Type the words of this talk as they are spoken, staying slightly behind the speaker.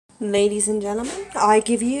Ladies and gentlemen, I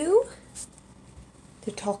give you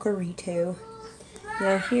the tacorito.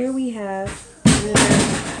 Now here we have,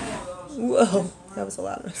 whoa, that was a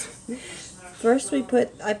loud noise. First I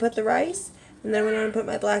put the rice, and then I went on and put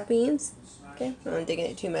my black beans. Okay, I'm not digging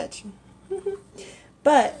it too much.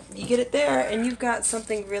 But you get it there, and you've got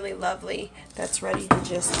something really lovely that's ready to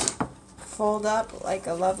just fold up like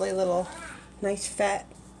a lovely little nice fat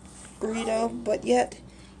burrito, but yet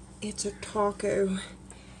it's a taco.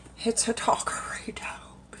 It's a tacorito.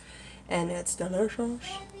 And it's delicious.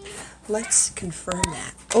 Let's confirm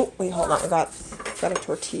that. Oh, wait, hold on. I got a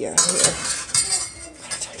tortilla here.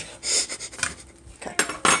 Okay.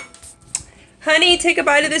 Honey, take a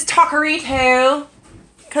bite of this tacorito.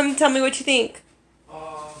 Come tell me what you think.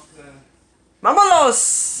 Okay.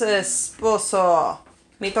 Vámonos, esposo.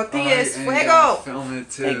 Mi tortilla es fuego. Film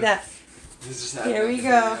it too. Take that. Here we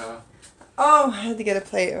go. Video. Oh, I had to get a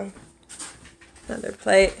plate. Another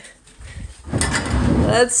plate.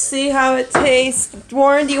 Let's see how it tastes.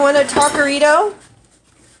 Warren, do you want a tacorito?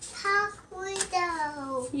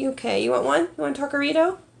 Tacorito. You okay? You want one? You want a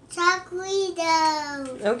tacorito?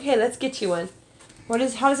 Tacorito. Okay, let's get you one. How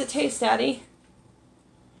does it taste, Daddy?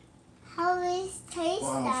 How does it taste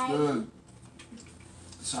Wow, like? it's good.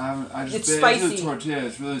 So I just It's bit spicy. into the tortilla.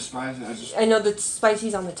 It's really spicy. I know the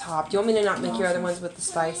spicy's on the top. Do you want me to not make your other ones with the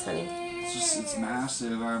spice, honey? It's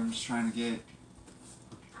massive. I'm just trying to get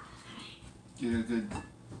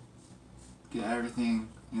everything,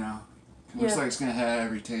 you know. It looks like it's gonna have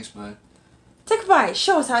every taste bud. Take a bite.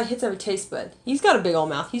 Show us how it hits every taste bud. He's got a big old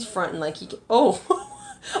mouth. He's fronting like he can. Oh.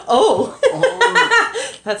 Oh.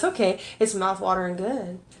 That's okay. It's mouth watering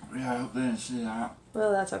good. Yeah, I hope they didn't see that.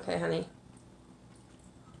 Well, that's okay, honey.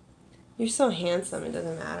 You're so handsome, it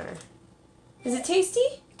doesn't matter. Is it tasty?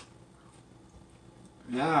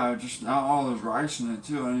 Yeah, just not all those rice in it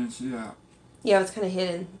too. I didn't see that. Yeah, it's kind of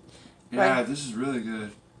hidden. Yeah, Right. this is really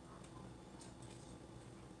good.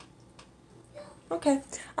 Okay.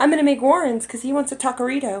 I'm going to make Warren's because he wants a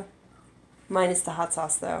tacorito. Minus the hot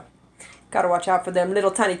sauce, though. Gotta watch out for them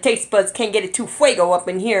little tiny taste buds. Can't get it too fuego up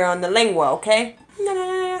in here on the lengua, okay?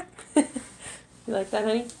 You like that,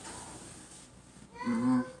 honey?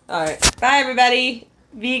 Mm-hmm. Alright. Bye, everybody.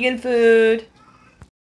 Vegan food.